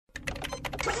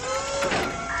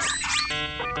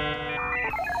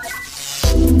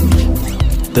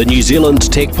the New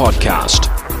Zealand Tech Podcast,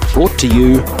 brought to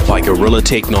you by Gorilla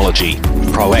Technology,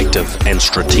 proactive and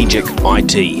strategic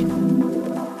IT.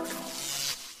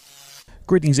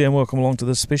 Greetings and welcome along to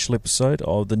this special episode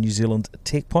of the New Zealand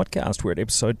Tech Podcast. We're at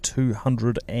episode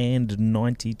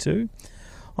 292.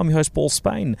 I'm your host, Paul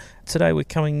Spain. Today we're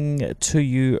coming to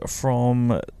you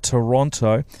from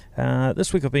Toronto.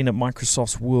 This week I've been at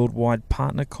Microsoft's Worldwide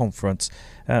Partner Conference.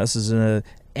 This is an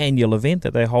annual event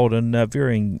that they hold in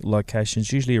varying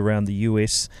locations, usually around the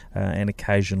US and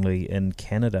occasionally in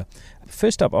Canada.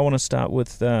 First up, I want to start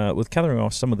with covering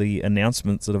off some of the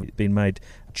announcements that have been made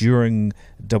during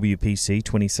WPC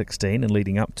 2016 and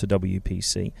leading up to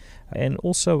WPC. And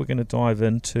also we're going to dive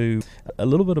into a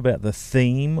little bit about the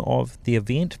theme of the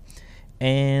event,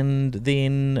 and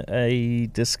then a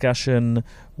discussion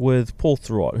with Paul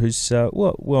Thurrott, who's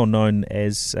well known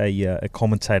as a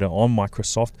commentator on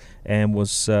Microsoft and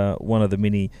was one of the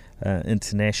many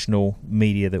international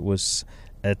media that was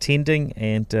attending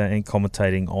and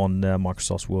commentating on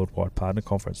Microsoft's Worldwide Partner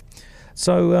Conference.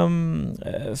 So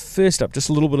first up, just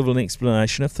a little bit of an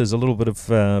explanation. If there's a little bit of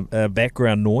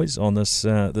background noise on this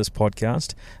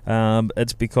podcast,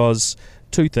 it's because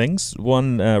two things.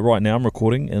 One, right now I'm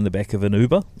recording in the back of an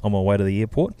Uber on my way to the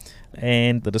airport,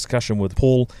 and the discussion with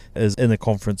Paul is in the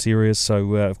conference area,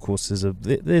 so of course there's a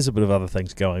bit of other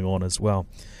things going on as well.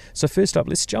 So first up,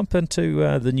 let's jump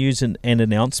into the news and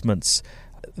announcements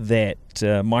that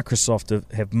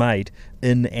Microsoft have made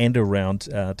in and around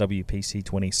WPC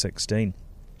 2016.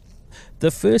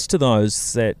 The first of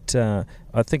those that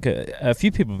I think a few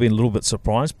people have been a little bit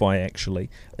surprised by, actually,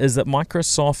 is that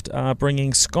Microsoft are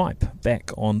bringing Skype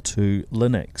back onto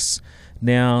Linux.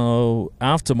 Now,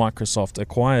 after Microsoft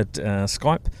acquired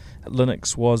Skype,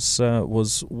 Linux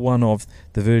was one of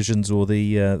the versions, or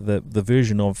the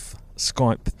version of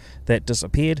Skype that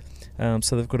disappeared.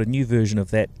 So they've got a new version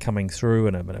of that coming through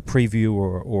in a preview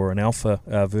or an alpha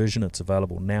version. It's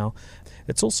available now.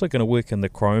 It's also going to work in the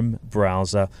Chrome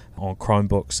browser on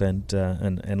Chromebooks and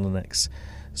Linux.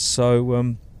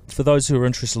 So for those who are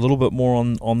interested a little bit more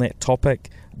on that topic,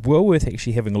 well worth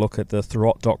actually having a look at the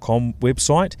Thurrott.com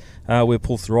website, where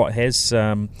Paul Thurrott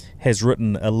has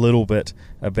written a little bit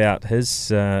about his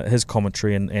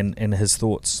commentary and his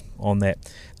thoughts on that.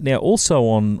 Now, also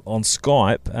on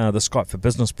Skype, the Skype for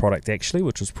Business product, actually,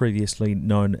 which was previously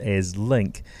known as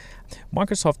Link,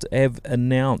 Microsoft have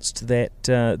announced that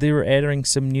they're adding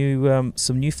some new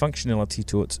functionality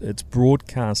to its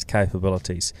broadcast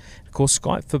capabilities. Of course,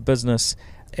 Skype for Business,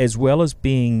 as well as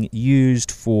being used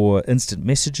for instant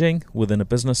messaging within a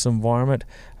business environment,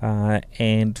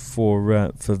 and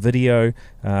for video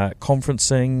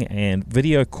conferencing and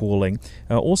video calling,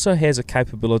 also has a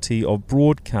capability of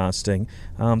broadcasting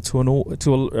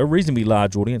to a reasonably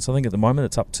large audience. I think at the moment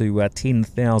it's up to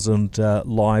 10,000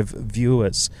 live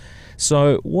viewers.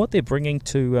 So what they're bringing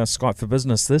to Skype for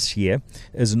Business this year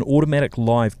is an automatic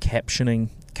live captioning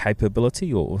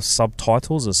capability, or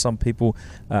subtitles as some people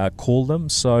call them.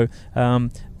 So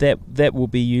that will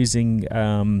be using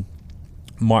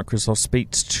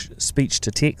Microsoft speech to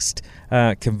text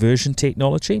conversion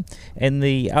technology. And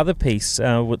the other piece,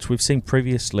 which we've seen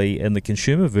previously in the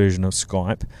consumer version of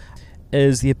Skype,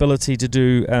 is the ability to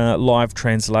do live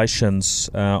translations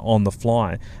on the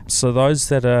fly. So those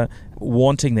that are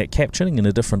wanting that captioning in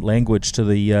a different language to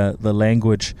the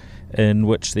language in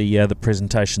which the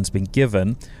presentation's been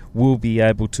given, will be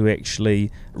able to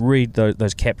actually read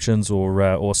those captions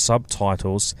or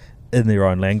subtitles in their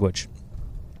own language.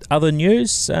 Other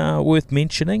news worth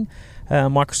mentioning,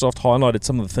 Microsoft highlighted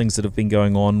some of the things that have been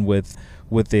going on with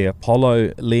their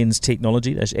HoloLens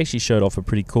technology. They actually showed off a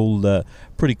pretty cool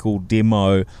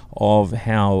demo of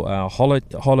how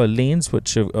HoloLens,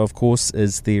 which of course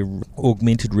is their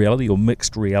augmented reality or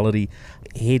mixed reality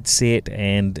headset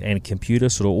and computer,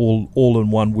 sort of all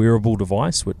in one wearable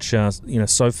device, which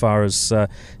so far has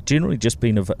generally just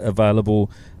been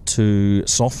available to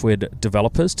software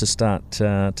developers to start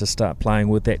playing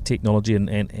with that technology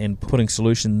and putting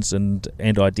solutions and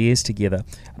ideas together.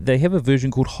 They have a version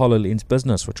called HoloLens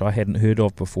Business, which I hadn't heard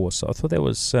of before, so I thought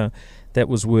that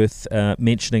was worth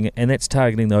mentioning, and that's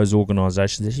targeting those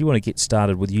organisations if you want to get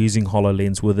started with using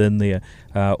HoloLens within their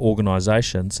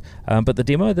organisations. But the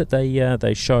demo that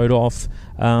they showed off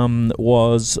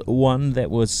was one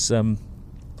that was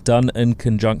done in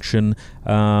conjunction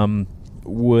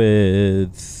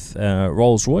with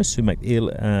Rolls-Royce, who make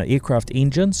aircraft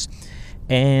engines,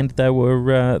 and they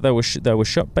were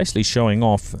basically showing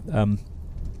off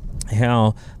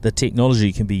how the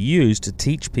technology can be used to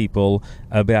teach people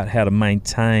about how to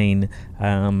maintain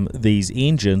these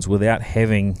engines without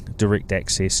having direct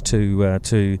access to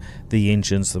the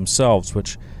engines themselves,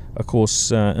 which of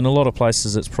course, in a lot of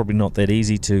places it's probably not that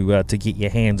easy to get your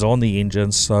hands on the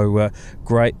engines, so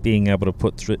great being able to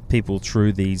put people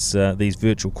through these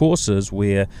virtual courses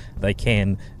where they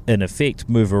can, in effect,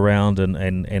 move around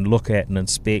and look at and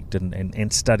inspect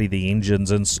and study the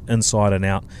engines inside and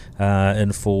out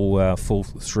in full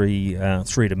three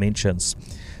dimensions.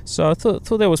 So I thought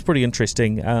that was pretty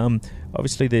interesting.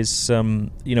 Obviously, there's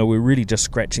we're really just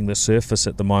scratching the surface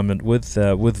at the moment with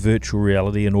virtual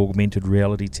reality and augmented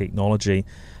reality technology.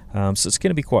 So it's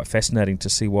going to be quite fascinating to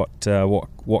see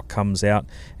what comes out.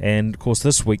 And of course,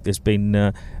 this week there's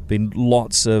been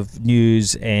lots of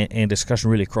news and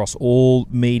discussion really across all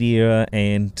media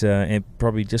and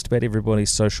probably just about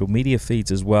everybody's social media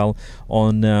feeds as well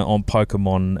on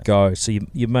Pokemon Go. So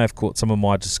you may have caught some of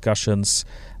my discussions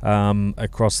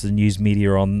across the news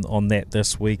media on that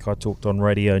this week. I talked on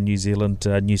Radio New Zealand,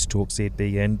 News Talk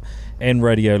ZB, and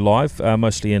Radio Live,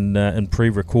 mostly in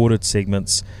pre-recorded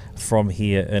segments from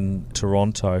here in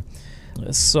Toronto.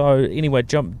 So anyway,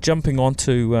 jumping on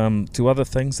to other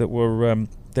things that were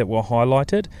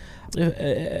highlighted.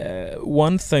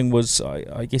 One thing was,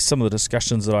 I guess, some of the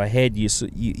discussions that I had.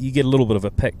 You get a little bit of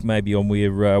a pick maybe on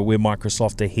where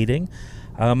Microsoft are heading.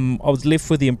 I was left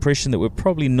with the impression that we're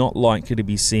probably not likely to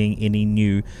be seeing any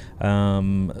new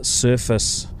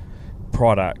Surface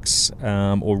products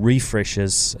or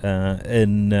refreshes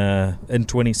in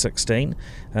 2016.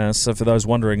 So for those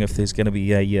wondering if there's going to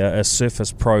be a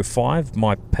Surface Pro 5,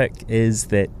 my pick is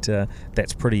that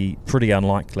that's pretty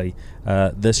unlikely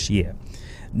this year.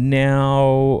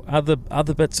 Now,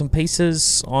 other bits and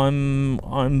pieces,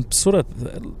 I'm sort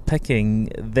of picking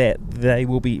that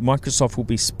Microsoft will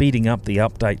be speeding up the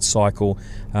update cycle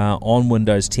on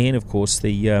Windows 10. Of course,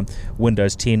 the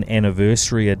Windows 10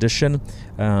 Anniversary Edition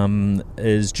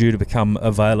is due to become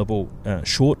available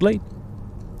shortly.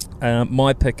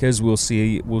 My pick is we'll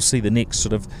see the next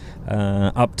sort of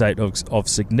update of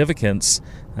significance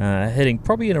hitting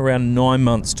probably in around 9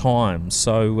 months' time.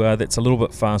 So that's a little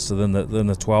bit faster than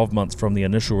the 12 months from the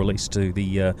initial release to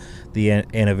the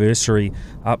anniversary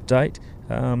update.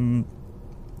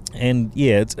 And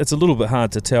yeah, it's a little bit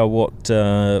hard to tell what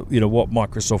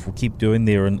Microsoft will keep doing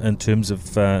there in terms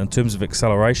of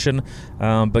acceleration,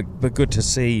 but good to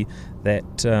see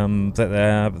that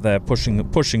they're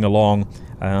pushing along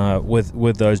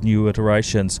with those new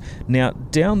iterations. Now,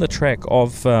 down the track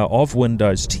of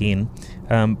Windows 10,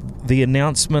 the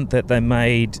announcement that they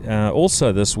made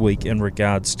also this week in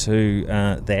regards to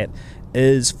that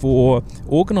is for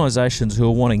organisations who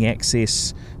are wanting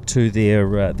access to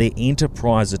their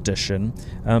Enterprise Edition.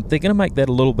 They're going to make that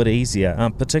a little bit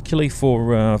easier, particularly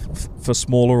for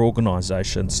smaller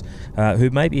organisations who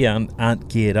maybe aren't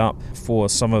geared up for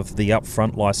some of the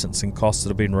upfront licensing costs that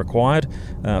have been required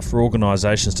for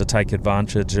organisations to take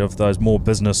advantage of those more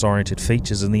business-oriented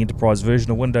features in the Enterprise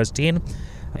version of Windows 10.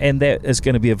 And that is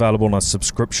going to be available on a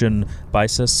subscription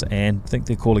basis, and I think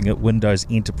they're calling it Windows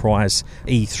Enterprise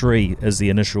E3 is the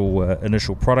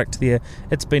initial product there.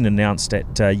 It's been announced at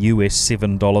US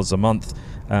 $7 a month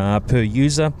per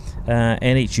user,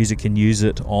 and each user can use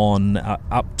it on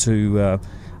up to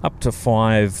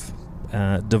 5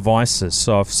 devices.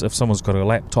 So if someone's got a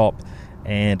laptop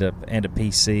and a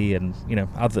PC and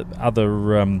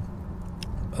other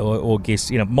or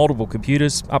guess multiple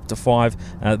computers up to 5,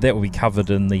 that will be covered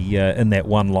in that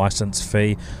one license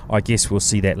fee. I guess we'll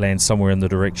see that land somewhere in the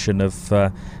direction of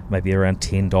maybe around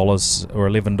 $10 or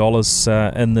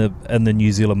 $11 in the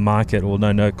New Zealand market, or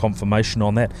no confirmation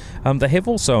on that. They have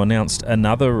also announced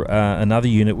another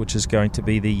unit, which is going to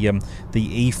be the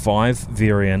E5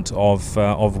 variant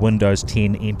of Windows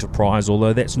 10 Enterprise,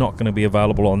 although that's not going to be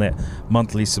available on that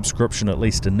monthly subscription, at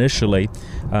least initially,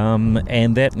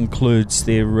 and that includes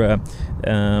their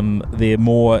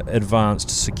more advanced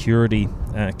security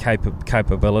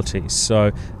capabilities.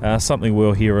 So something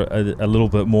we'll hear a little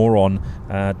bit more on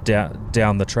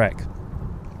down the track.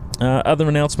 Other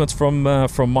announcements from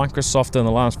Microsoft in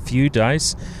the last few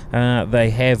days.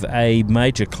 They have a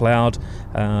major cloud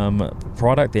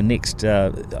product, their next,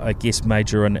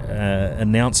 major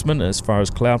announcement as far as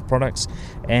cloud products,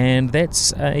 and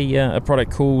that's a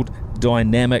product called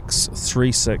Dynamics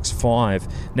 365.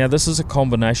 Now, this is a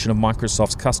combination of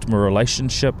Microsoft's customer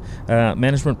relationship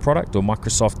management product, or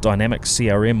Microsoft Dynamics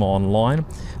CRM Online,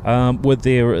 with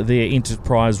their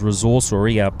enterprise resource, or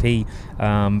ERP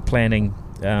planning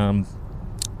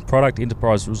product,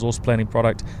 enterprise resource planning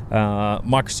product,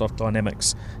 Microsoft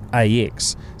Dynamics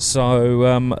AX.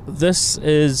 So this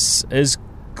is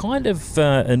kind of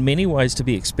in many ways to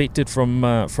be expected from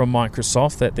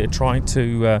Microsoft, that they're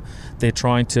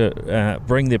trying to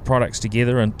bring their products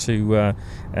together into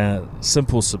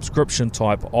simple subscription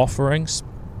type offerings.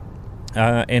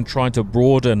 and trying to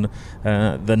broaden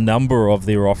the number of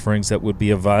their offerings that would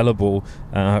be available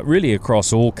really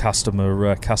across all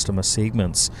customer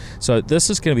segments. So this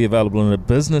is going to be available in a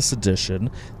business edition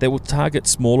that will target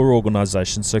smaller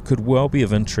organisations, so could well be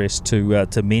of interest to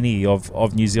many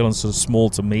of New Zealand's sort of small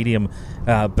to medium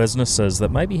businesses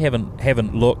that maybe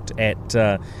haven't looked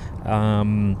at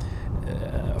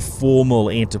formal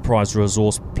enterprise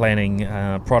resource planning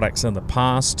products in the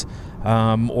past,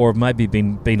 or maybe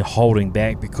been holding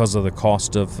back because of the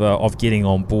cost of getting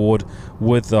on board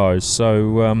with those.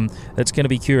 So it's going to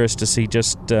be curious to see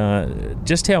just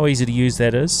how easy to use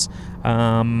that is.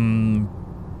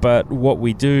 But what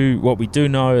we do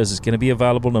know is it's going to be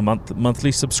available in a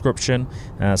monthly subscription,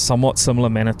 somewhat similar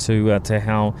manner to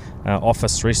how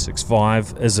Office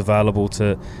 365 is available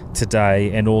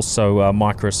today, and also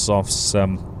Microsoft's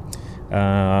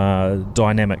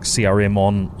Dynamics CRM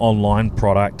online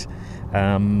product.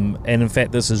 And in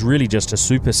fact, this is really just a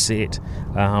superset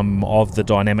of the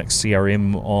Dynamics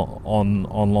CRM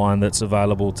online that's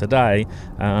available today.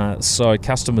 So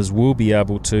customers will be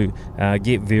able to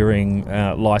get varying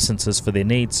licenses for their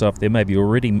needs. So if they're maybe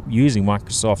already using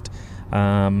Microsoft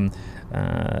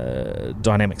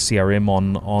Dynamics CRM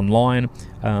online,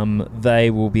 they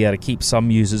will be able to keep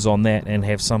some users on that and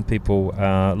have some people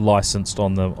licensed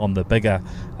on the bigger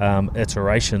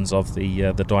iterations of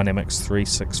the Dynamics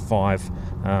 365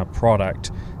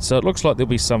 product. So it looks like there'll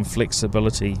be some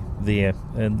flexibility there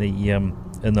in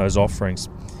those offerings.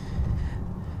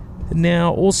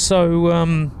 Now, also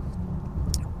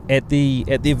at the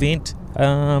event,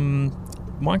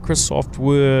 Microsoft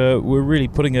were really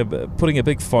putting a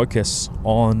big focus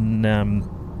on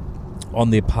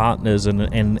their partners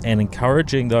and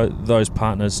encouraging those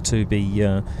partners to be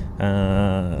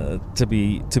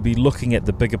looking at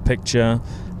the bigger picture,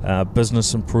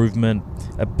 business improvement,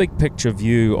 a big picture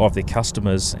view of their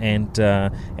customers and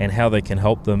how they can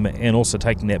help them, and also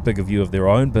taking that bigger view of their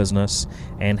own business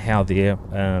and how they're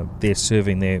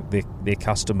serving their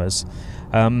customers.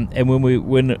 And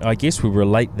when I guess we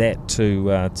relate that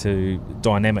to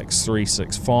Dynamics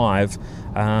 365,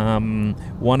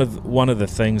 one of the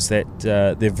things that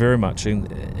they're very much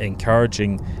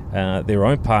encouraging their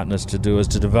own partners to do is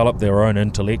to develop their own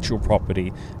intellectual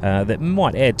property that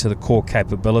might add to the core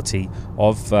capability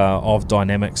of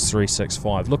Dynamics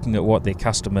 365, looking at what their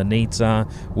customer needs are,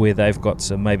 where they've got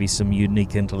some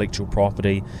unique intellectual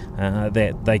property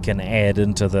that they can add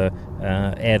into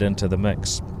the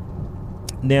mix.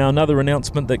 Now, another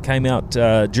announcement that came out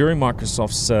during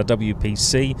Microsoft's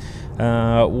WPC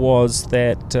was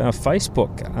that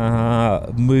Facebook are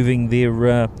moving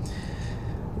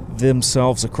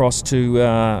themselves across to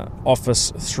Office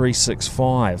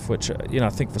 365, which I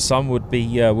think for some would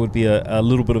be a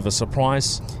little bit of a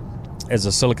surprise. As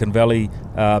a Silicon Valley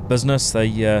business,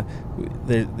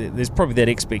 there's probably that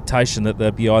expectation that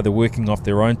they'll be either working off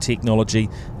their own technology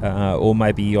or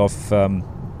maybe off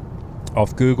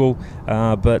Google,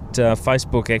 but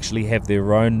Facebook actually have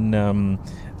their own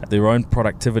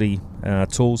productivity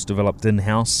tools developed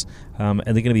in-house, and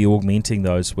they're going to be augmenting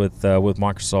those with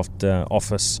Microsoft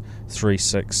Office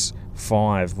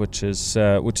 365, which is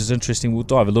interesting. We'll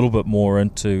dive a little bit more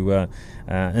into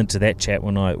that chat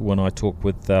when I talk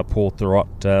with Paul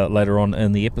Thurrott later on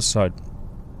in the episode.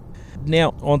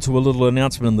 Now, on to a little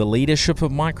announcement in the leadership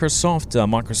of Microsoft.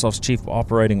 Microsoft's Chief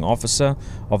Operating Officer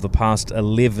of the past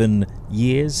 11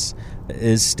 years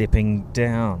is stepping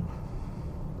down.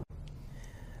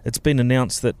 It's been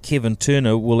announced that Kevin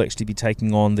Turner will actually be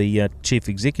taking on the Chief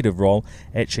Executive role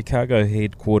at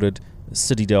Chicago-headquartered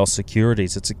Citadel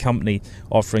Securities. It's a company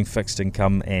offering fixed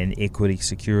income and equity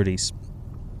securities.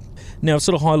 Now, I've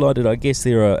sort of highlighted, I guess,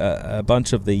 there are a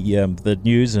bunch of the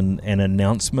news and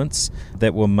announcements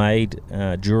that were made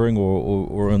during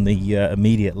or in the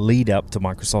immediate lead up to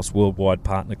Microsoft's Worldwide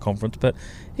Partner Conference. But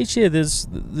each year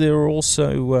there are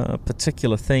also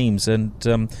particular themes. And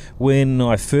when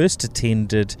I first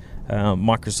attended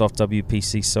Microsoft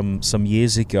WPC some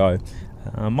years ago,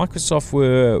 Microsoft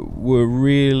were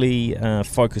really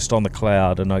focused on the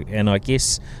cloud, and I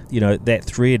guess that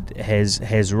thread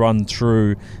has run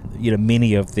through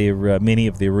many of their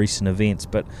recent events.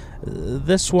 But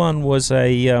this one was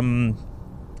a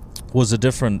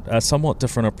somewhat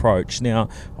different approach. Now,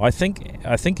 I think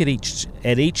at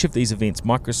each of these events,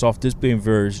 Microsoft is being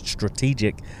very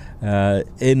strategic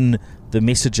in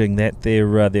messaging that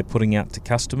they're putting out to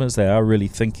customers. They are really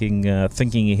thinking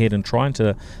ahead and trying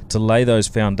to lay those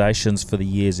foundations for the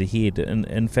years ahead. And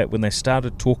in fact, when they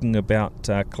started talking about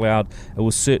cloud, it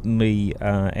was certainly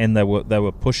and they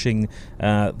were pushing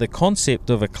the concept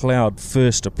of a cloud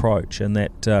first approach, and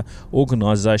that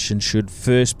organizations should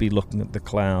first be looking at the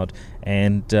cloud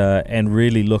and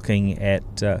really looking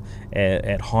at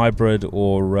hybrid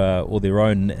or their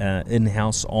own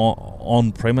in-house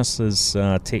on-premises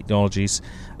technologies,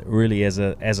 really as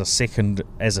a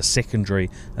secondary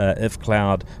if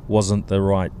cloud wasn't the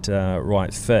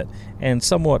right fit, and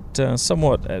somewhat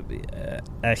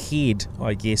ahead,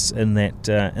 I guess, in that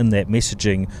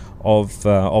messaging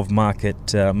of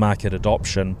market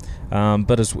adoption.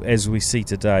 But as we see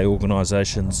today,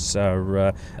 organisations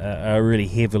are really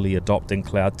heavily adopting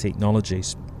cloud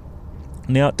technologies.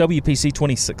 Now, at WPC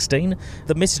 2016,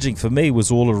 the messaging for me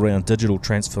was all around digital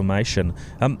transformation.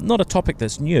 Not a topic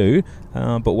that's new,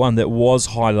 but one that was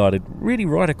highlighted really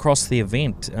right across the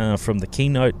event, from the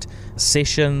keynote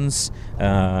sessions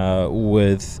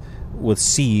with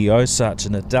CEO Satya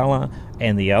Nadella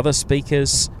and the other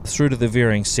speakers, through to the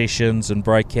varying sessions and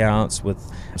breakouts with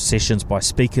sessions by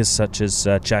speakers such as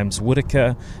James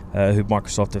Whittaker, who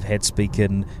Microsoft have had speak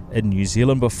in New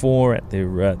Zealand before at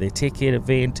their Tech Ed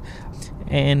event,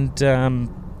 and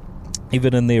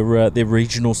even in their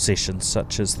regional sessions,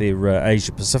 such as their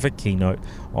Asia Pacific keynote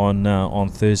on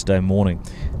Thursday morning.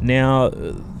 Now,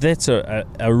 that's a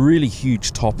really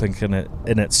huge topic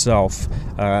in itself,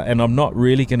 and I'm not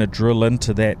really going to drill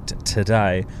into that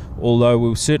today, although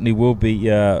we certainly will be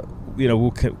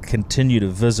we'll continue to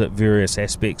visit various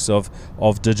aspects of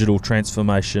digital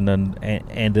transformation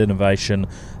and innovation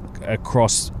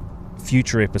across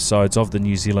future episodes of the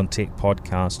New Zealand Tech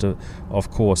Podcast, of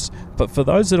course. But for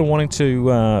those that are wanting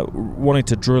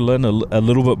to drill in a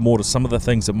little bit more to some of the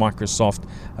things that Microsoft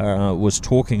was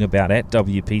talking about at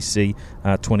WPC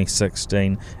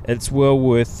 2016, it's well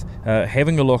worth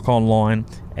having a look online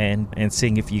and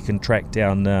seeing if you can track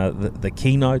down the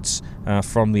keynotes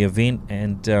from the event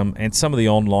and some of the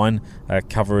online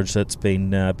coverage that's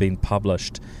been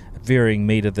published. Varying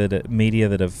media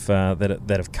that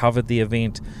have covered the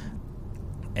event.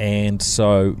 And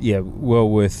so, yeah, well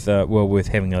worth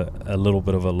having a little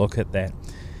bit of a look at that.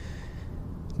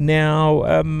 Now,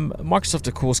 Microsoft,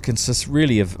 of course, consists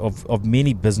really of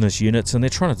many business units, and they're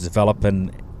trying to develop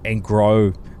and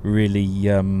grow really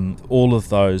all of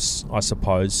those, I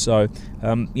suppose. So,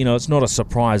 it's not a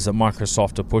surprise that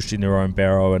Microsoft are pushing their own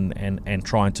barrow and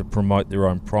trying to promote their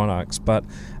own products. But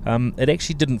it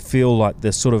actually didn't feel like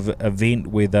the sort of event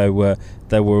where they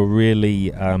were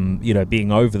really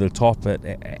being over the top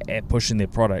at pushing their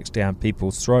products down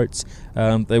people's throats.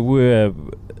 They were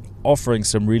offering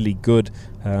some really good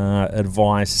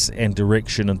advice and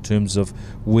direction in terms of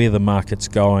where the market's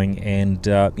going and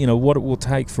what it will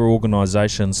take for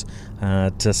organisations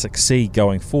to succeed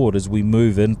going forward as we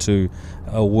move into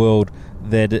a world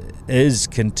that is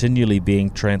continually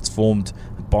being transformed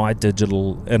by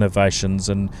digital innovations.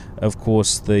 And of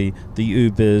course the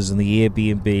Ubers and the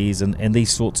Airbnbs and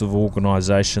these sorts of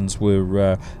organisations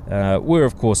were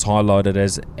of course highlighted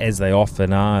as they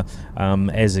often are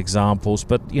as examples,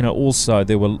 but also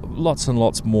there were lots and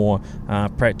lots more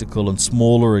practical and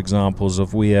smaller examples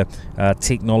of where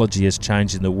technology is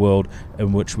changing the world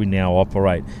in which we now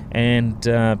operate, and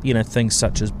things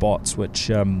such as bots, which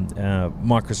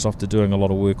Microsoft are doing a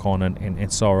lot of work on,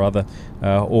 and so are other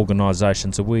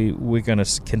organisations. So we're going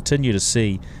to continue to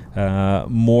see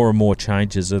more and more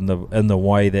changes in the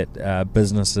way that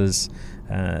businesses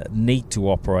need to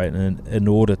operate in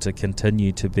order to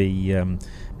continue to be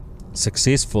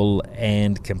successful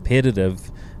and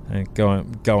competitive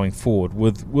going forward,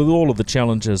 with all of the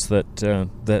challenges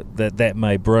that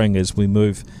may bring as we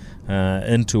move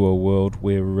into a world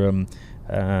where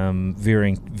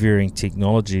varying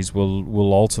technologies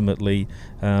will ultimately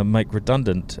make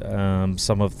redundant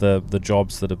some of the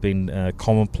jobs that have been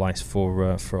commonplace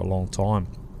for a long time.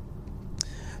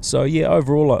 So yeah,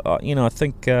 overall, I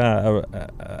think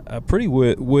a pretty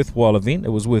worthwhile event. It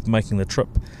was worth making the trip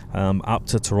up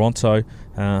to Toronto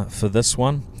for this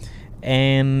one.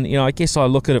 And I guess I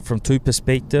look at it from two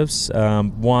perspectives.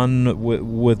 One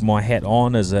with my hat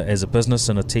on as a business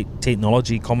and a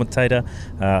technology commentator,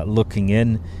 looking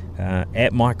in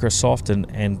at Microsoft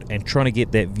and trying to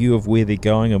get that view of where they're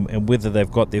going and whether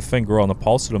they've got their finger on the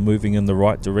pulse and are moving in the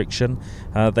right direction.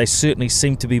 They certainly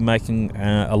seem to be making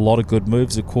a lot of good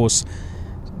moves. Of course,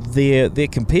 they're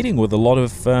competing with a lot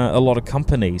of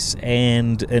companies,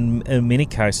 and in many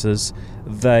cases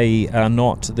they are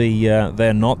not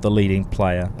the leading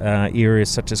player. Areas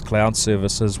such as cloud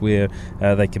services, where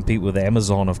they compete with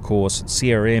Amazon, of course,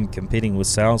 CRM competing with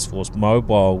Salesforce,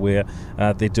 mobile, where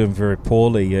they're doing very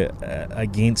poorly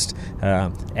against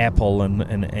Apple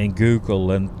and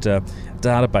Google, and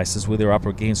databases where they're up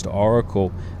against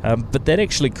Oracle. But that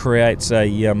actually creates I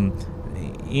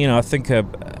think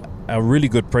a really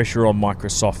good pressure on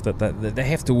Microsoft that they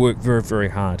have to work very, very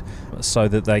hard so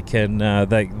that they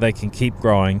can keep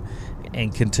growing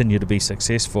and continue to be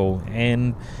successful.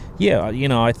 And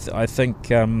I think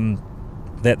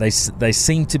that they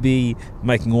seem to be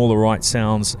making all the right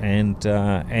sounds and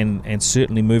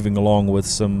certainly moving along with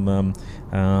some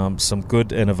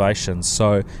good innovations.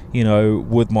 So,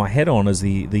 with my hat on as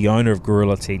the owner of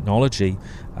Gorilla Technology,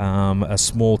 a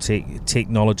small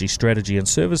technology strategy and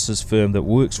services firm that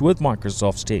works with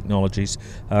Microsoft's technologies,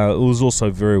 it was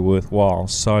also very worthwhile.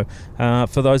 So,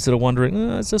 for those that are wondering,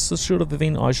 is this the sort of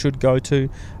event I should go to?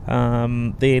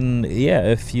 Then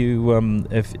if you're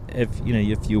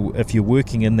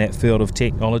working in that field of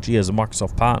technology as a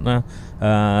Microsoft partner,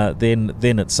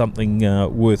 then it's something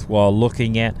worthwhile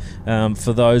looking at.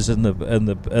 For those in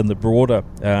the broader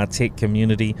tech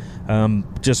community,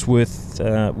 just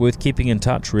worth keeping in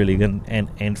touch, really,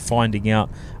 and finding out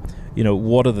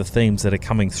what are the themes that are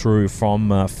coming through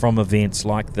from events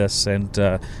like this, and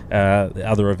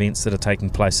other events that are taking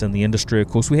place in the industry. Of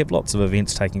course, we have lots of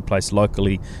events taking place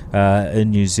locally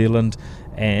in New Zealand,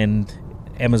 and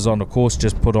Amazon, of course,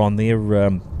 just put on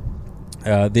their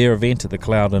event at the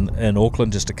Cloud in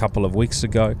Auckland just a couple of weeks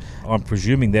ago. I'm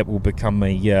presuming that will become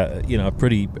a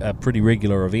pretty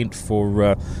regular event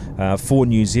for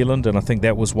New Zealand, and I think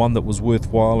that was one that was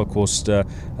worthwhile. Of course,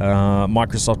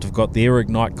 Microsoft have got their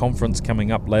Ignite conference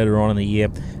coming up later on in the year,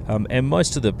 and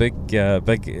most of the big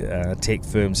tech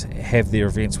firms have their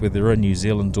events, whether they're in New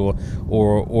Zealand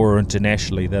or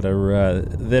internationally, that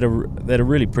are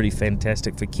really pretty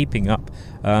fantastic for keeping up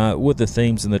with the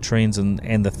themes and the trends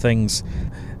and the things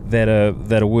that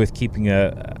are worth keeping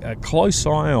a close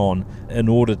eye on in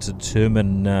order to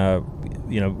determine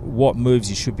what moves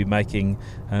you should be making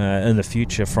in the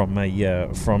future from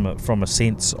a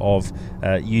sense of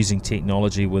using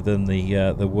technology within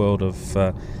the world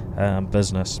of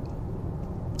business.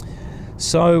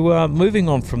 So moving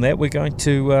on from that, we're going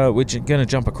to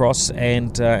jump across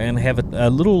and have a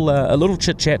little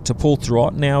chit chat to Paul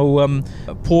Thurrott. Now,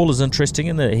 Paul is interesting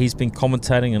in that he's been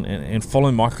commentating and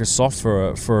following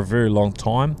Microsoft for a very long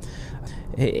time.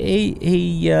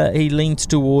 He leans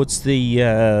towards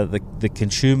the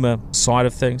consumer side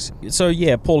of things. So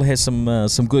yeah, Paul has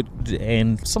some good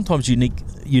and sometimes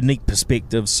unique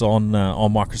perspectives on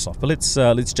Microsoft. But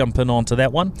let's jump in onto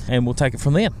that one, and we'll take it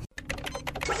from there.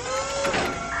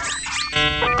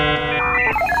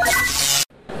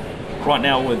 Right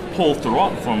now with Paul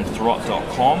Thurrott from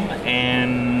Thurrott.com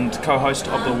and co-host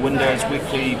of the Windows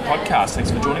Weekly podcast.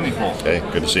 Thanks for joining me, Paul. Hey,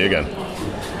 good to see you again.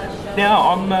 Now,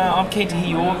 I'm keen to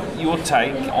hear your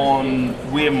take on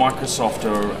where Microsoft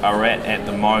are at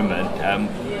the moment.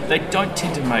 They don't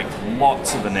tend to make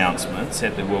lots of announcements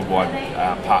at the Worldwide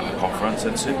Partner Conference,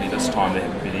 and certainly this time there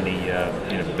haven't been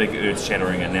any big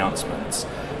earth-shattering announcements.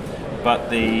 But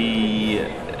the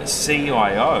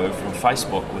CIO from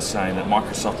Facebook was saying that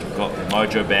Microsoft have got their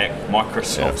mojo back.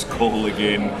 Microsoft's cool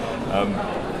again.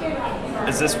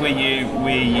 Is this where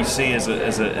you see is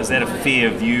that a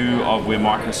fair view of where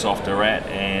Microsoft are at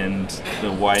and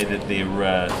the way that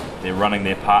they're running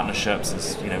their partnerships?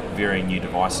 Is varying new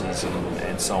devices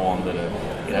and so on that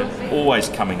are always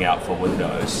coming out for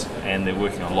Windows, and they're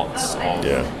working on lots of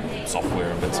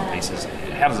software and bits and pieces.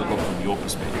 How does it look from your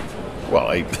perspective? Well,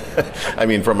 I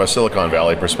mean, from a Silicon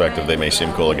Valley perspective, they may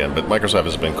seem cool again, but Microsoft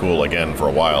has been cool again for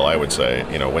a while, I would say.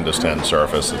 Windows 10,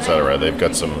 Surface, etc. They've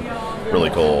got some really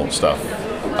cool stuff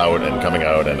out and coming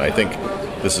out, and I think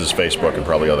this is Facebook and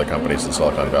probably other companies in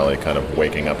Silicon Valley kind of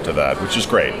waking up to that, which is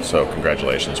great. So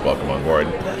congratulations, welcome on board.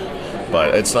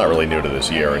 But it's not really new to this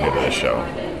year or new to this show.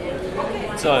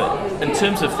 So, in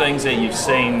terms of things that you've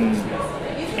seen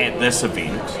at this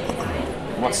event,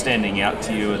 what's standing out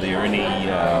to you? Are there any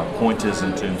pointers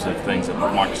in terms of things that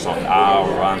Microsoft are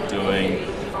or aren't doing?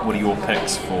 What are your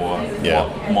picks for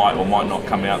what might or might not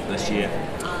come out this year?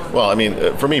 Well, I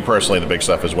mean, for me personally, the big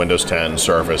stuff is Windows 10,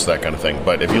 Surface, that kind of thing.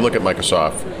 But if you look at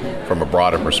Microsoft from a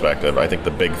broader perspective, I think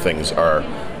the big things are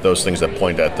those things that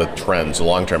point at the trends, the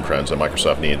long-term trends that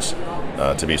Microsoft needs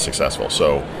to be successful.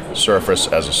 So Surface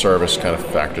as a service kind of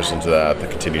factors into that. The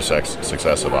continued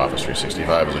success of Office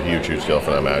 365 is a huge deal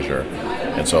for them, Azure,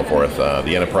 and so forth.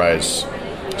 The enterprise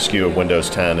SKU of Windows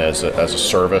 10 as a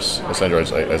service, essentially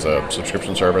as a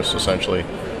subscription service, essentially,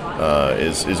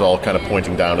 is all kind of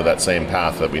pointing down to that same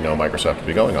path that we know Microsoft to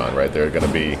be going on, right? They're going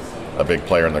to be a big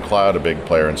player in the cloud, a big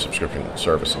player in subscription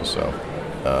services. So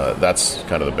that's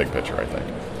kind of the big picture, I think.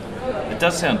 It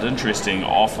does sound interesting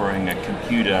offering a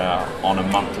computer on a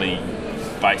monthly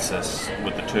basis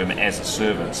with the term as a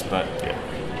service, but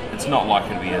it's not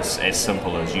likely to be as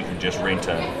simple as you can just rent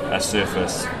a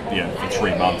Surface for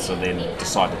 3 months and then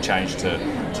decide to change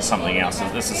to something else.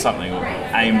 This is something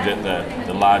aimed at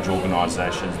the large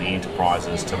organisations, the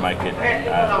enterprises, to make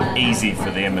it easy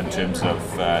for them in terms of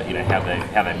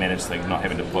how they manage things, not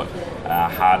having to put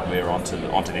hardware onto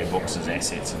their books as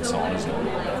assets and so on, isn't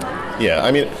it? Yeah,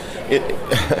 I mean,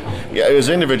 as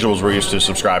individuals, we're used to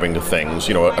subscribing to things.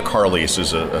 A car lease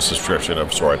is a subscription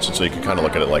of sorts, and so you can kind of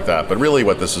look at it like that. But really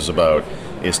what this is about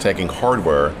is taking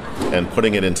hardware and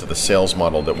putting it into the sales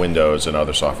model that Windows and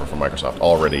other software from Microsoft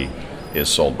already is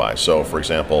sold by. So, for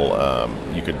example,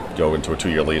 you could go into a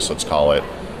 2-year lease, let's call it.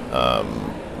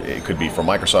 It could be from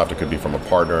Microsoft, it could be from a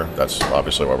partner. That's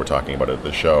obviously what we're talking about at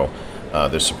the show.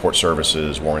 There's support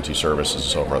services, warranty services,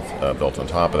 and so forth built on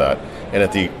top of that. And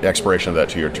at the expiration of that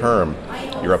 2-year term,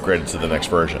 you're upgraded to the next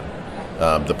version.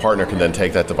 The partner can then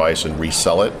take that device and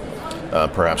resell it,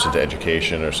 perhaps into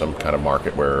education or some kind of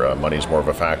market where money is more of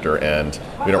a factor, and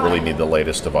we don't really need the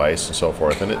latest device and so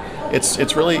forth. And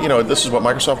it's really, this is what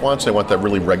Microsoft wants. They want that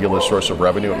really regular source of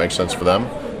revenue. It makes sense for them.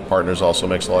 Partners also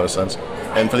makes a lot of sense.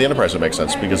 And for the enterprise, it makes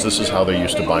sense because this is how they're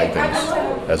used to buying things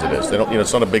as it is. They don't,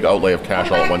 it's not a big outlay of cash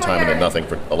all at one time and then nothing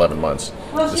for 11 months.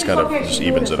 This kind of just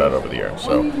evens it out over the year.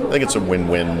 So I think it's a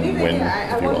win-win-win,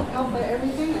 if you will.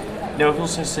 Now, we've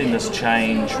also seen this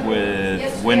change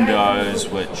with Windows,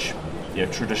 which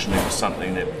traditionally was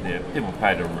something that people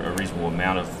paid a reasonable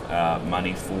amount of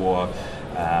money for.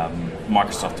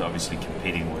 Microsoft obviously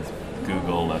competing with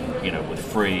Google and with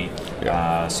free,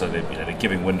 so they're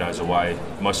giving Windows away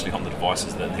mostly on the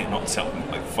devices that they're not selling,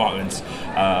 like phones.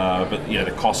 But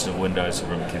the cost of Windows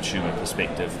from a consumer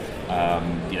perspective,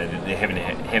 they're having to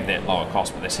have that lower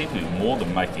cost, but they seem to be more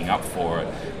than making up for it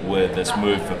with this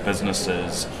move for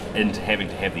businesses into having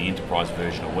to have the enterprise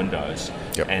version of Windows.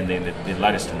 Yep. And then the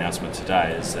latest announcement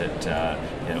today is that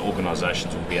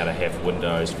organisations will be able to have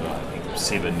Windows for I think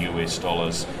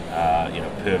 $7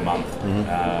 per month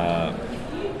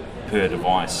per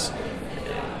device.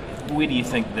 Where do you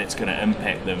think that's going to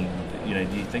impact them? Do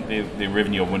you think their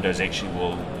revenue on Windows actually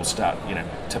will start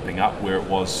tipping up where it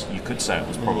was? You could say it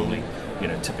was probably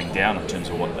tipping down in terms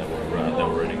of what they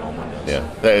were earning on Windows.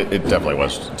 Yeah, it definitely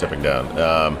was tipping down.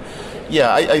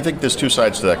 I think there's two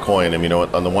sides to that coin. I mean,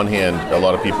 on the one hand, a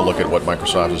lot of people look at what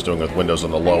Microsoft is doing with Windows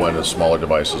on the low end of smaller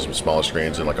devices with smaller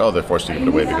screens and they're forced to give it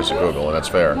away because of Google, and that's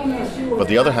fair. But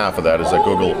the other half of that is that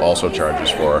Google also charges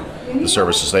for the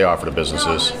services they offer to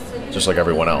businesses, just like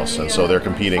everyone else. And so they're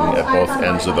competing at both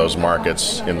ends of those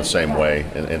markets in the same way,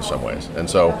 in some ways. And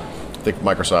so I think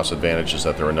Microsoft's advantage is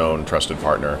that they're a known, trusted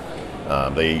partner.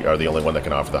 They are the only one that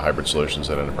can offer the hybrid solutions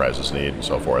that enterprises need and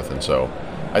so forth. And so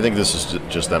I think this is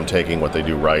just them taking what they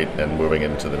do right and moving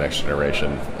into the next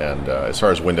generation. And as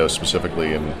far as Windows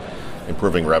specifically and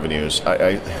improving revenues,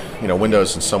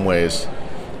 Windows in some ways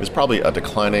is probably a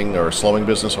declining or slowing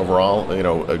business overall,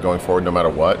 going forward no matter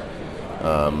what.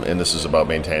 And this is about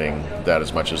maintaining that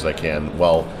as much as they can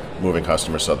while moving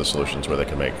customers to other solutions where they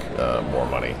can make more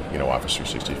money, Office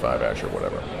 365, Azure,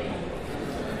 whatever.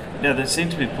 Now, they seem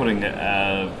to be putting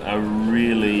a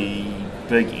really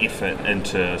big effort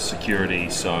into security,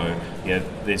 so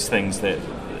there's things that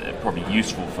are probably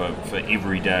useful for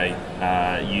everyday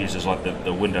users, like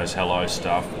the Windows Hello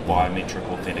stuff, biometric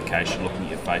authentication, looking at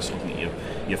your face, looking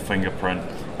at your fingerprint,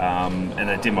 and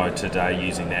they demoed today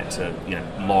using that to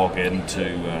log into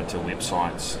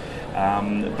websites.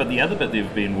 But the other bit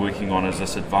they've been working on is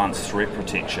this advanced threat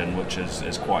protection, which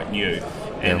is quite new.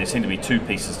 And there seem to be two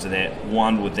pieces to that.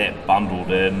 One with that bundled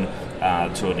in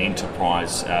to an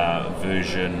enterprise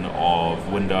version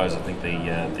of Windows. I think the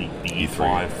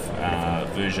E5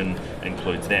 version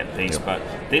includes that piece. Yep. But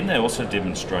then they also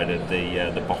demonstrated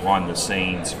the behind the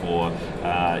scenes for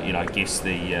I guess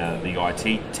the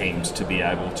IT teams to be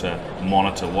able to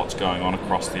monitor what's going on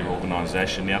across their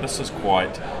organisation. Now this is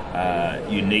quite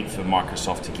unique for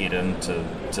Microsoft to get into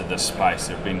this space.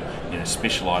 There have been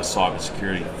specialised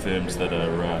cybersecurity firms that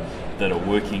are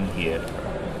working here.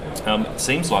 It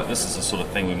seems like this is the sort of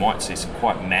thing we might see some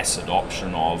quite mass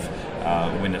adoption of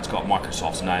when it's got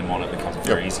Microsoft's name on it. It becomes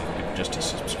very easy for people just to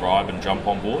subscribe and jump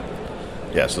on board.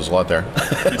 Yes, there's a lot there.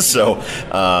 So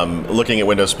looking at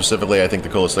Windows specifically, I think the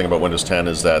coolest thing about Windows 10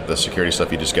 is that the security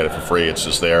stuff, you just get it for free. It's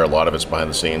just there. A lot of it's behind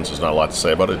the scenes. There's not a lot to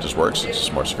say about it. It just works. It's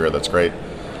just more secure. That's great.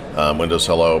 Windows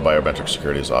Hello biometric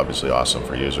security is obviously awesome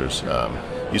for users.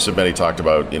 Yusuf Mehdi talked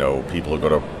about, people who go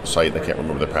to a site and they can't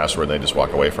remember their password and they just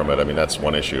walk away from it. I mean, that's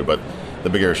one issue, but the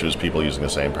bigger issue is people using the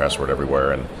same password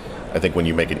everywhere. And I think when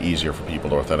you make it easier for people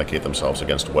to authenticate themselves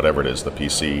against whatever it is, the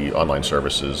PC, online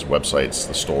services, websites,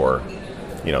 the store,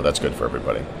 that's good for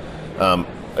everybody.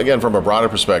 Again, from a broader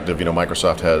perspective,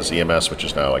 Microsoft has EMS, which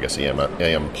is now, I guess,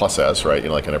 EM plus S, right?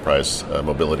 Like enterprise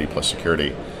mobility plus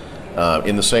security.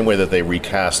 In the same way that they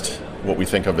recast what we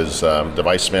think of as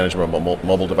device management,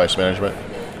 mobile device management,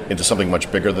 into something much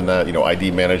bigger than that,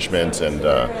 ID management and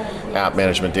app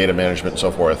management, data management, and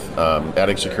so forth.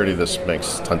 Adding security to this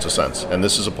makes tons of sense. And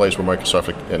this is a place where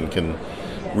Microsoft can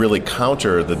really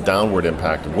counter the downward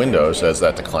impact of Windows as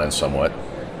that declines somewhat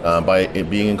by it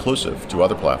being inclusive to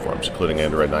other platforms, including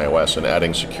Android and iOS, and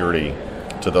adding security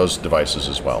to those devices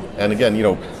as well. And again,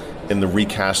 in the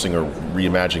recasting or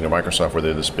reimagining of Microsoft, where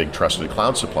they're this big trusted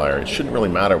cloud supplier, it shouldn't really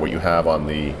matter what you have on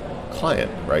the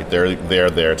client, right? They're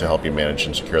there to help you manage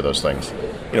and secure those things.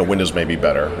 Windows may be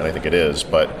better, and I think it is,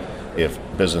 but if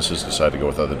businesses decide to go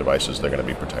with other devices, they're going to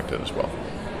be protected as well.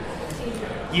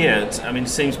 Yeah, it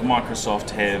seems Microsoft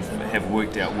have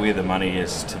worked out where the money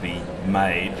is to be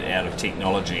made out of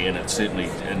technology, and it's certainly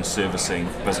in servicing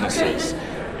businesses.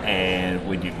 And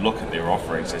when you look at their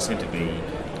offerings, they seem to be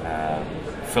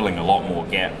filling a lot more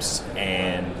gaps,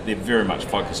 and they're very much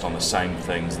focused on the same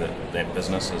things that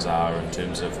businesses are in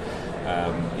terms of,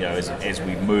 as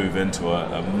we move into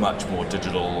a much more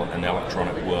digital and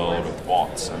electronic world of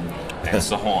bots and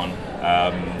so on.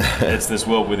 It's this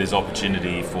world where there's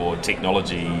opportunity for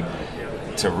technology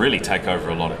to really take over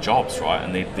a lot of jobs, right?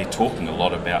 And they're talking a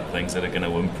lot about things that are going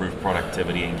to improve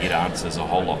productivity and get answers a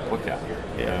whole lot quicker.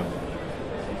 Yeah.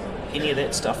 Any of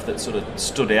that stuff that sort of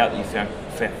stood out that you found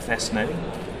fascinating?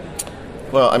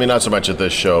 Well, not so much at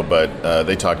this show, but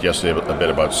they talked yesterday a bit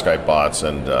about Skype bots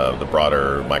and the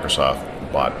broader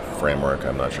Microsoft bot framework.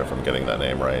 I'm not sure if I'm getting that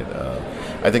name right.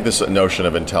 I think this notion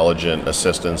of intelligent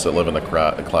assistants that live in the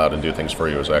cloud and do things for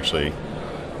you is actually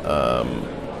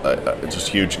just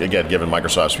huge, again, given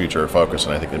Microsoft's future focus,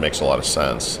 and I think it makes a lot of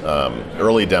sense.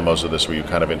 Early demos of this where you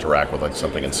kind of interact with like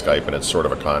something in Skype and it's sort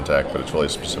of a contact, but it's really a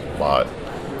specific bot,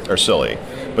 are silly.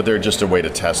 But they're just a way to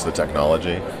test the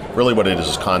technology. Really what it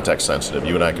is context sensitive.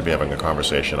 You and I could be having a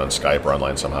conversation on Skype or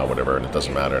online somehow, whatever, and it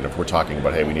doesn't matter. And if we're talking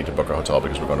about, hey, we need to book a hotel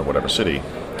because we're going to whatever city,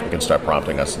 it can start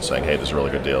prompting us and saying, hey, this is a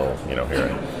really good deal,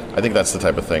 here. I think that's the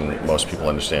type of thing most people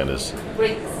understand is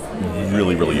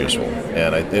really, really useful.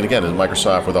 And again,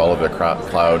 Microsoft, with all of their cloud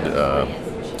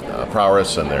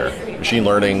prowess and their machine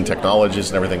learning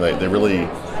technologies and everything, they really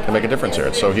can make a difference here.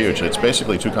 It's so huge. It's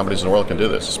basically two companies in the world can do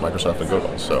this. It's Microsoft and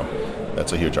Google. So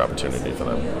that's a huge opportunity for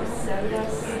them.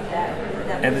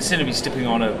 And they seem to be stepping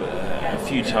on a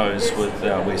few toes with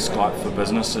where Skype for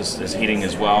Business is heading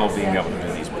as well, being able to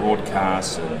do these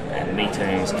broadcasts and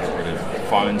meetings, get rid of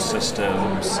phone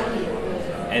systems.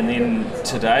 And then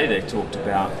today they talked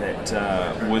about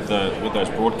that with those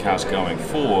broadcasts going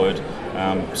forward,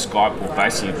 Skype will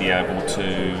basically be able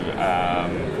to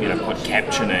put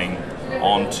captioning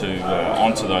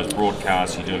onto those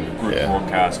broadcasts. You're doing a group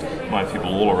broadcast, most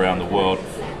people all around the world,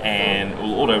 and it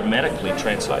will automatically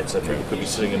translate. So people could be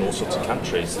sitting in all sorts of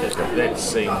countries. That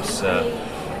seems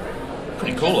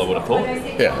pretty cool, I would have thought.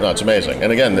 Yeah, no, it's amazing.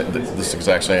 And again, this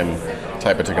exact same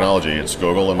type of technology, it's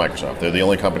Google and Microsoft. They're the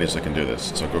only companies that can do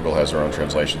this. So Google has their own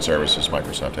translation services,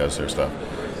 Microsoft has their stuff.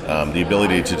 The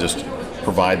ability to just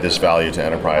provide this value to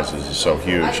enterprises is so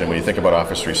huge. And when you think about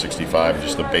Office 365,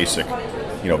 just the basic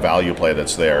value play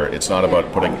that's there, it's not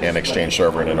about putting an Exchange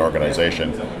server in an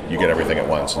organization. You get everything at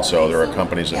once. And so there are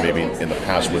companies that maybe in the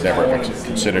past would never have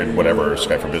considered whatever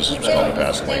Skype for Business was called in the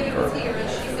past, Link or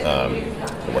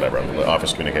whatever, the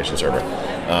Office Communication Server,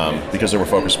 because they were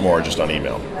focused more just on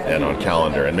email and on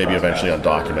calendar and maybe eventually on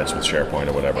documents with SharePoint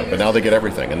or whatever. But now they get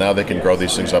everything, and now they can grow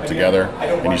these things up together,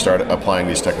 and you start applying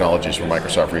these technologies from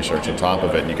Microsoft Research on top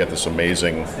of it, and you get this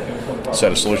amazing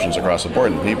set of solutions across the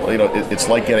board. And people, it's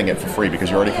like getting it for free because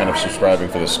you're already kind of subscribing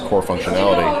for this core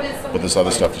functionality, but this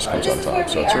other stuff just comes on top.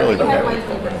 So it's really cool.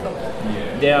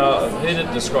 Now, I've heard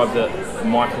it described that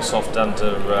Microsoft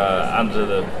under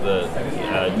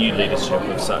the new leadership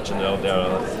of Satya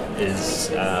Nadella is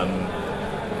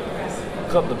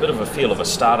got a bit of a feel of a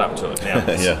startup to it now.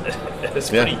 It's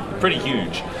pretty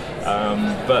huge.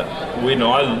 But when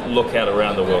I look out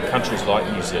around the world, countries like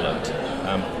New Zealand,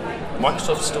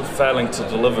 Microsoft's still failing to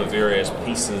deliver various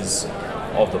pieces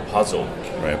of the puzzle.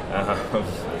 Right.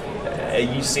 Are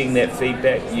you seeing that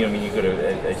feedback? You've got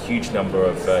a huge number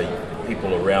of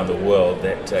people around the world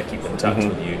that keep in touch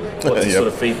with you. What's the sort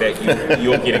of feedback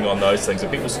you're getting on those things? Are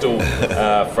people still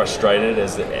frustrated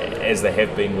as they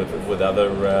have been with other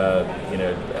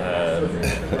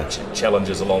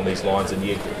challenges along these lines in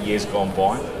years gone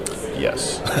by?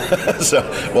 Yes.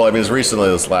 Well, I mean, as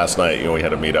recently as last night, we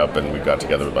had a meetup and we got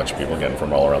together with a bunch of people again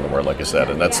from all around the world, like I said,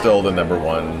 and that's still the number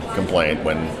one complaint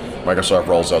when Microsoft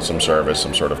rolls out some service,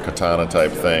 some sort of Katana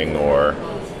type thing, or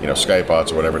Skype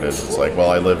bots or whatever it is. It's like,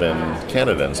 well, I live in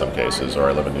Canada in some cases, or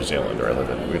I live in New Zealand, or I live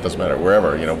in, it doesn't matter,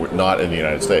 wherever, we're not in the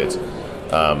United States.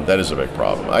 That is a big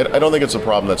problem. I don't think it's a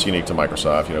problem that's unique to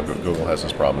Microsoft. Google has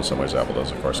this problem in some ways, Apple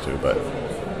does, of course, too, but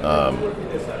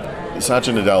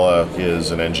Satya Nadella is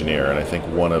an engineer, and I think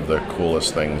one of the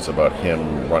coolest things about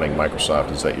him running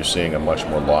Microsoft is that you're seeing a much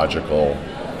more logical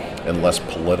and less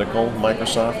political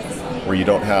Microsoft, where you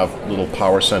don't have little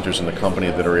power centers in the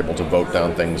company that are able to vote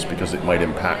down things because it might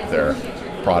impact their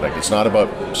product. It's not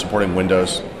about supporting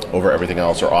Windows over everything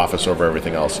else or Office over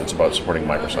everything else. It's about supporting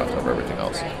Microsoft over everything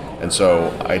else. And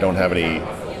so I don't have any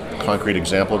concrete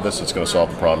example of this that's going to solve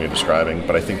the problem you're describing,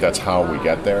 but I think that's how we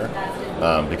get there.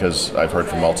 Because I've heard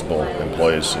from multiple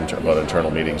employees about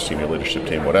internal meetings, senior leadership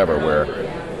team, whatever, where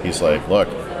he's like, look,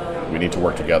 we need to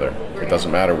work together. It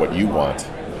doesn't matter what you want.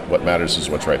 What matters is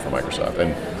what's right for Microsoft.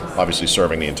 And obviously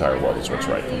serving the entire world is what's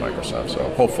right for Microsoft. So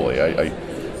hopefully,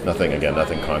 nothing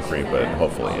concrete, but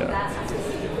hopefully, yeah.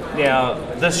 Now,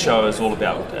 this show is all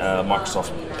about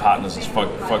Microsoft partners, is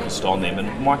focused on them, and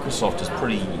Microsoft is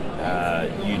pretty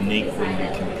unique when you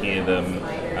compare them,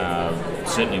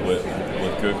 certainly with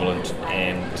Google and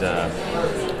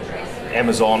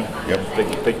Amazon,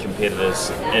 big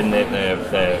competitors, in that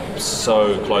they're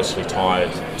so closely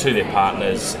tied to their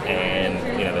partners, and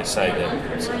they say that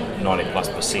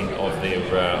 90+% of their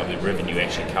revenue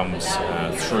actually comes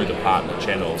through the partner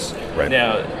channels. Right.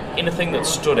 Now, anything that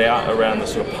stood out around the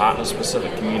sort of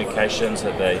partner-specific communications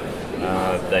that they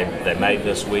made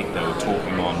this week? They were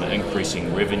talking on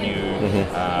increasing revenue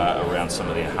around some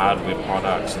of their hardware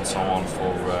products and so on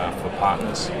for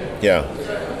partners. Yeah.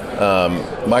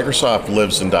 Microsoft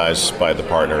lives and dies by the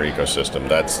partner ecosystem.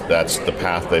 That's the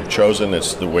path they've chosen.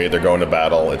 It's the way they're going to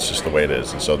battle. It's just the way it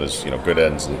is. And so there's good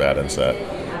ends and bad ends. That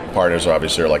partners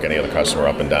obviously are like any other customer,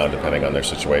 up and down depending on their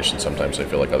situation. Sometimes they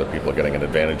feel like other people are getting an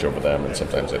advantage over them, and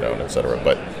sometimes they don't, etc.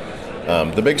 But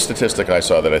the big statistic I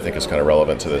saw that I think is kind of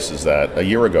relevant to this is that a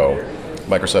year ago,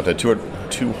 Microsoft had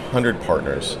 200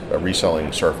 partners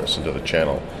reselling Surface into the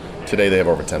channel. Today they have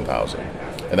over 10,000,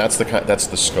 and that's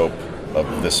the scope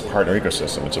of this partner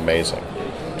ecosystem. It's amazing,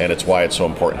 and it's why it's so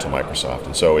important to Microsoft.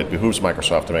 And so it behooves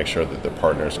Microsoft to make sure that their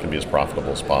partners can be as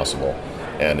profitable as possible.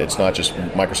 And it's not just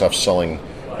Microsoft selling,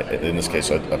 in this case,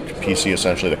 a PC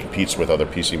essentially that competes with other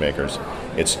PC makers.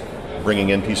 It's bringing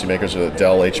in PC makers,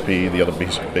 Dell, HP, the other big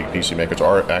PC makers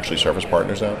are actually Surface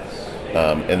partners now.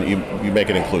 And you make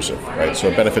it inclusive, right? So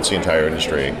it benefits the entire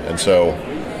industry. And so,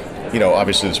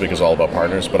 obviously this week is all about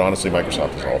partners, but honestly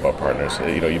Microsoft is all about partners.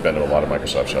 You've been to a lot of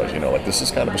Microsoft shows, this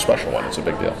is kind of a special one. It's a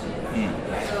big deal.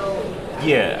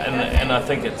 Yeah, and I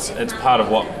think it's part of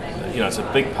what, it's a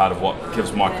big part of what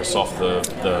gives Microsoft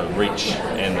the reach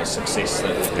and the success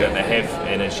that they have.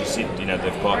 And as you said,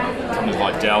 they've got companies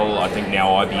like Dell, I think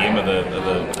now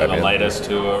IBM are the latest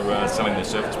who are selling their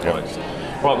Surface products.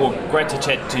 Right, well, great to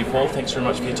chat to you, Paul. Thanks very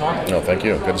much for your time. No, thank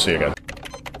you. Good to see you again.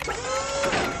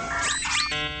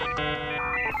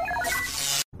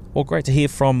 Well, great to hear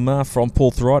from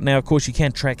Paul Thurrott. Now, of course, you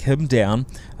can track him down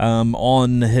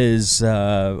on his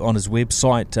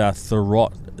website,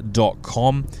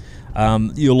 thurrott.com.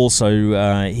 You'll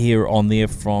also hear on there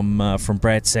from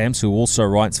Brad Sams, who also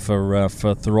writes for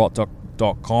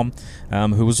thurrott.com,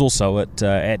 who was also at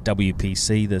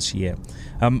WPC this year.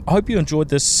 I hope you enjoyed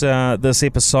this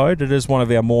episode. It is one of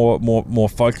our more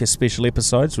focused special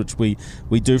episodes, which we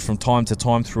do from time to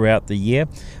time throughout the year.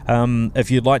 If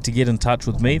you'd like to get in touch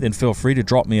with me, then feel free to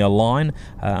drop me a line.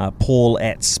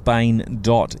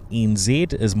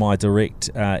 paul@spain.nz is my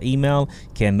direct email. You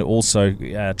can also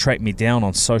track me down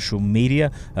on social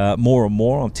media more and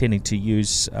more. I'm tending to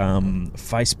use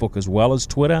Facebook as well as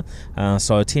Twitter.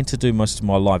 So I tend to do most of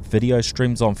my live video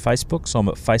streams on Facebook. So I'm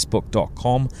at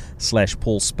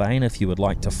facebook.com/Paul Spain if you would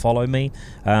like to follow me.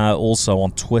 Also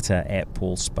on Twitter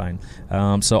 @Paul Spain.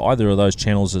 So either of those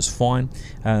channels is fine.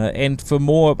 And for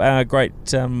more great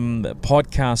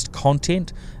podcast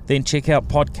content, then check out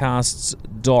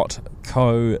podcasts.com food.co.nz.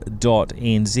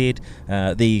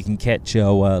 There you can catch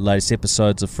our latest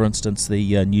episodes of, for instance,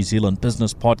 the New Zealand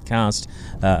Business Podcast,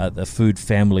 the Food,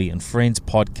 Family and Friends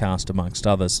Podcast, amongst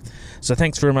others. So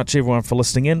thanks very much, everyone, for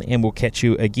listening in, and we'll catch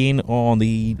you again on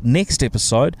the next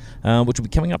episode, which will be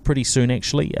coming up pretty soon,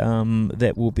 actually.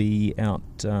 That will be out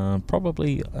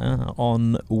probably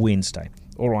on Wednesday.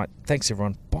 All right, thanks,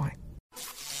 everyone. Bye.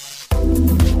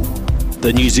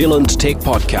 The New Zealand Tech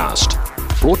Podcast,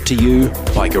 brought to you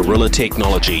by Gorilla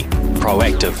Technology,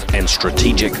 proactive and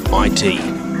strategic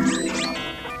IT.